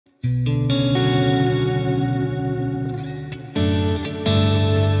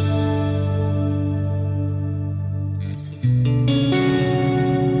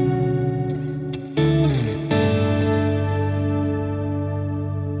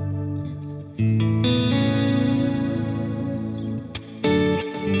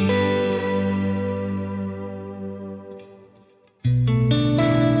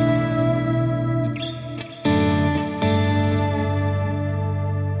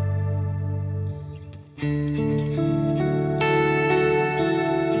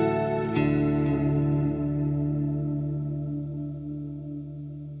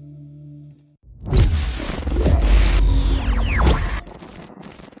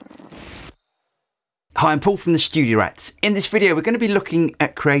Hi, I'm Paul from the Studio Rats. In this video, we're going to be looking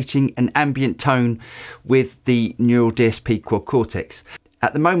at creating an ambient tone with the Neural DSP Quad Cortex.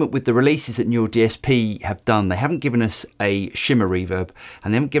 At the moment, with the releases that Neural DSP have done, they haven't given us a shimmer reverb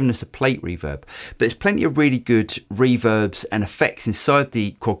and they haven't given us a plate reverb, but there's plenty of really good reverbs and effects inside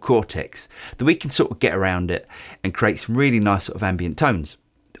the Quad Cortex that we can sort of get around it and create some really nice sort of ambient tones.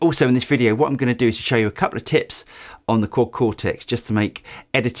 Also in this video, what I'm going to do is to show you a couple of tips on the Quad Cortex just to make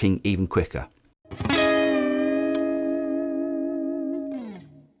editing even quicker.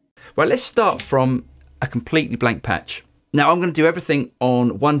 Right, let's start from a completely blank patch. Now I'm going to do everything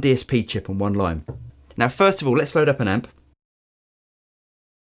on one DSP chip on one line. Now first of all, let's load up an amp.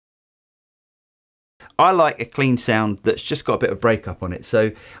 I like a clean sound that's just got a bit of breakup on it,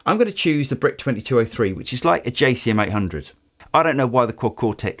 so I'm going to choose the Brick 2203, which is like a JCM 800. I don't know why the Quad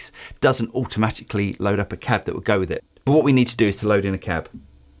Cortex doesn't automatically load up a cab that would go with it, but what we need to do is to load in a cab.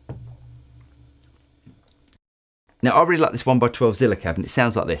 Now I really like this 1x12 Zilla cab and it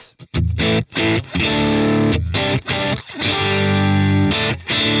sounds like this.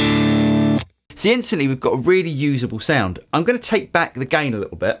 See, instantly we've got a really usable sound. I'm going to take back the gain a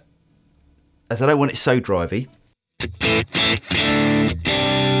little bit as I don't want it so drivey.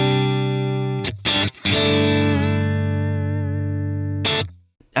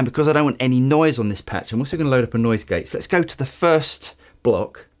 And because I don't want any noise on this patch, I'm also going to load up a noise gate. So let's go to the first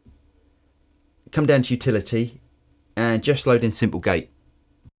block, come down to utility, and just load in Simple Gate.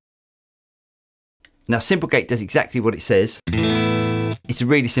 Now Simple Gate does exactly what it says. It's a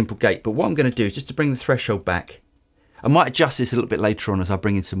really simple gate, but what I'm going to do is just to bring the threshold back. I might adjust this a little bit later on as I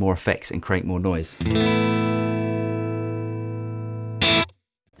bring in some more effects and create more noise.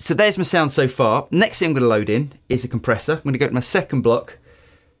 So there's my sound so far. Next thing I'm going to load in is a compressor. I'm going to go to my second block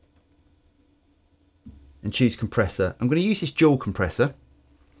and choose compressor. I'm going to use this dual compressor.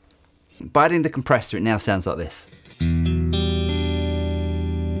 By adding the compressor, it now sounds like this.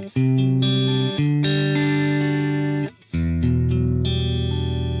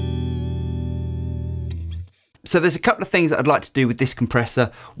 So there's a couple of things that I'd like to do with this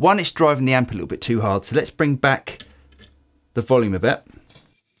compressor. One, it's driving the amp a little bit too hard, so let's bring back the volume a bit.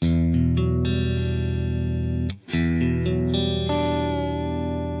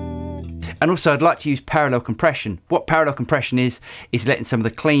 And also I'd like to use parallel compression. What parallel compression is letting some of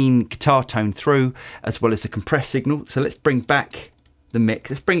the clean guitar tone through as well as the compressed signal. So let's bring back the mix.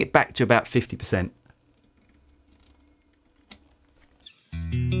 Let's bring it back to about 50%.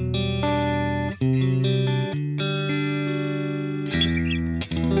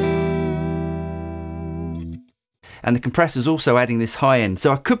 And the compressor's also adding this high end.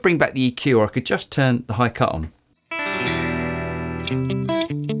 So I could bring back the EQ or I could just turn the high cut on.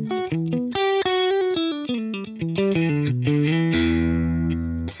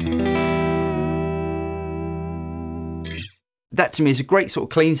 That to me is a great sort of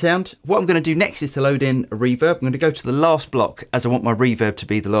clean sound. What I'm going to do next is to load in a reverb. I'm going to go to the last block as I want my reverb to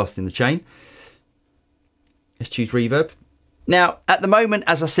be the last in the chain. Let's choose reverb. Now, at the moment,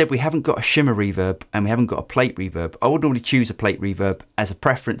 as I said, we haven't got a shimmer reverb and we haven't got a plate reverb. I would normally choose a plate reverb as a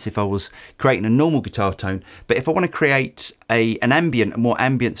preference if I was creating a normal guitar tone. But if I want to create an ambient, a more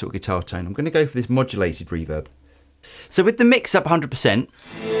ambient sort of guitar tone, I'm going to go for this modulated reverb. So with the mix up 100%,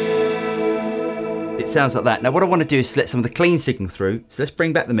 it sounds like that. Now what I want to do is let some of the clean signal through. So let's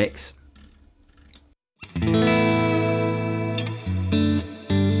bring back the mix.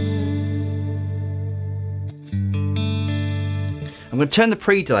 I'm going to turn the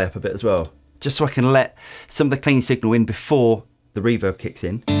pre-delay up a bit as well, just so I can let some of the clean signal in before the reverb kicks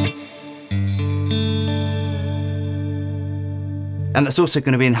in. And that's also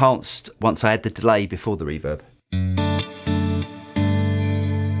going to be enhanced once I add the delay before the reverb.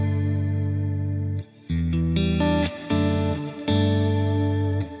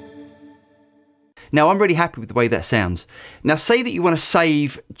 Now I'm really happy with the way that sounds. Now say that you want to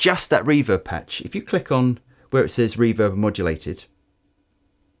save just that reverb patch. If you click on where it says reverb modulated,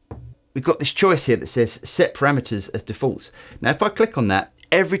 we've got this choice here that says set parameters as defaults. Now if I click on that,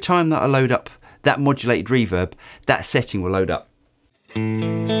 every time that I load up that modulated reverb, that setting will load up.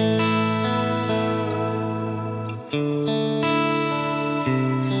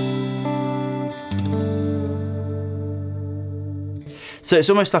 So it's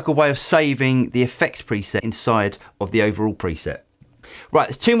almost like a way of saving the effects preset inside of the overall preset. Right,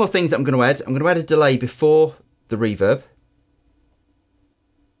 there's two more things that I'm going to add. I'm going to add a delay before the reverb.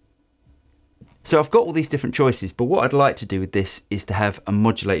 So I've got all these different choices, but what I'd like to do with this is to have a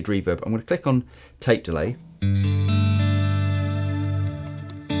modulated reverb. I'm going to click on tape delay.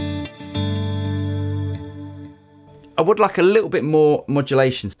 I would like a little bit more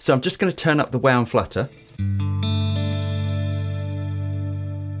modulation, so I'm just going to turn up the wow and flutter.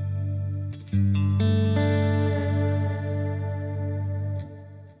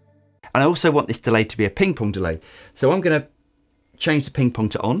 And I also want this delay to be a ping pong delay. So I'm going to change the ping pong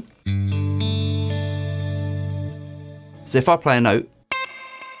to on. So if I play a note,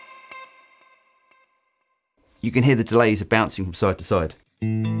 you can hear the delays are bouncing from side to side.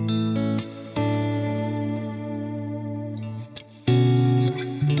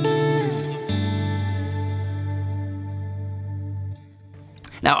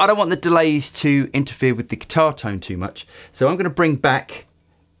 Now I don't want the delays to interfere with the guitar tone too much, so I'm going to bring back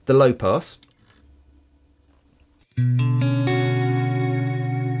the low pass.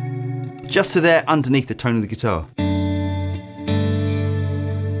 Just so they're underneath the tone of the guitar.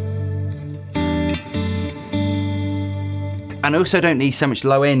 And I also don't need so much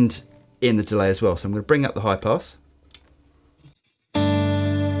low end in the delay as well, so I'm going to bring up the high pass.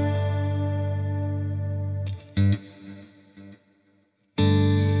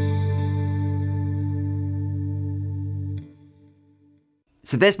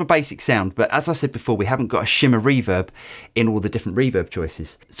 So there's my basic sound, but as I said before, we haven't got a shimmer reverb in all the different reverb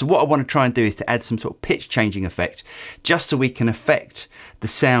choices. So what I want to try and do is to add some sort of pitch changing effect, just so we can affect the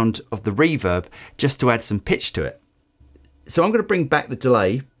sound of the reverb, just to add some pitch to it. So I'm going to bring back the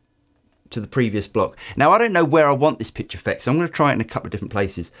delay to the previous block. Now I don't know where I want this pitch effect, so I'm going to try it in a couple of different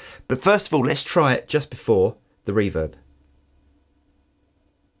places. But first of all, let's try it just before the reverb.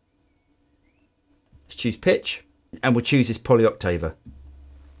 Let's choose pitch, and we'll choose this polyoctaver.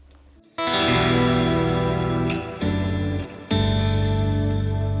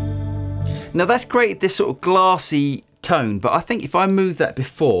 Now that's created this sort of glassy tone, but I think if I move that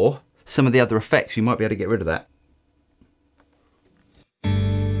before some of the other effects, we might be able to get rid of that.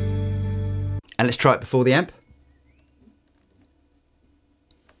 And let's try it before the amp.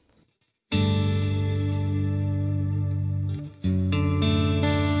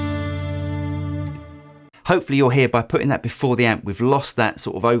 Hopefully you'll hear by putting that before the amp, we've lost that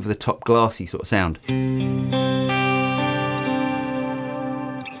sort of over the top glassy sort of sound.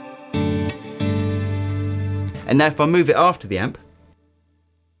 And now if I move it after the amp,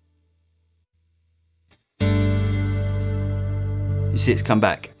 you see it's come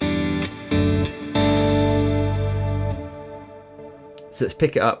back. So let's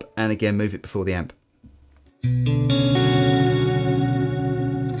pick it up and again move it before the amp.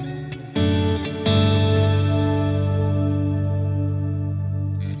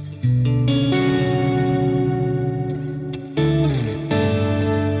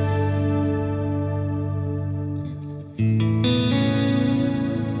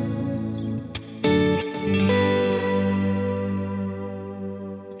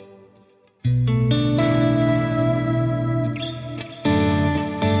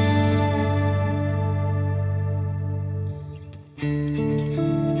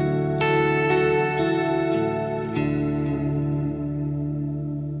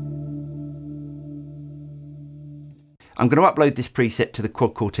 I'm going to upload this preset to the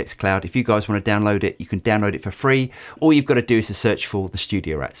Quad Cortex cloud. If you guys want to download it, you can download it for free. All you've got to do is to search for the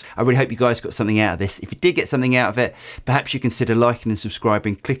Studio Rats. I really hope you guys got something out of this. If you did get something out of it, perhaps you consider liking and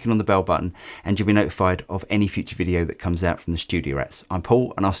subscribing, clicking on the bell button, and you'll be notified of any future video that comes out from the Studio Rats. I'm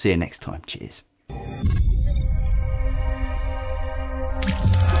Paul, and I'll see you next time. Cheers.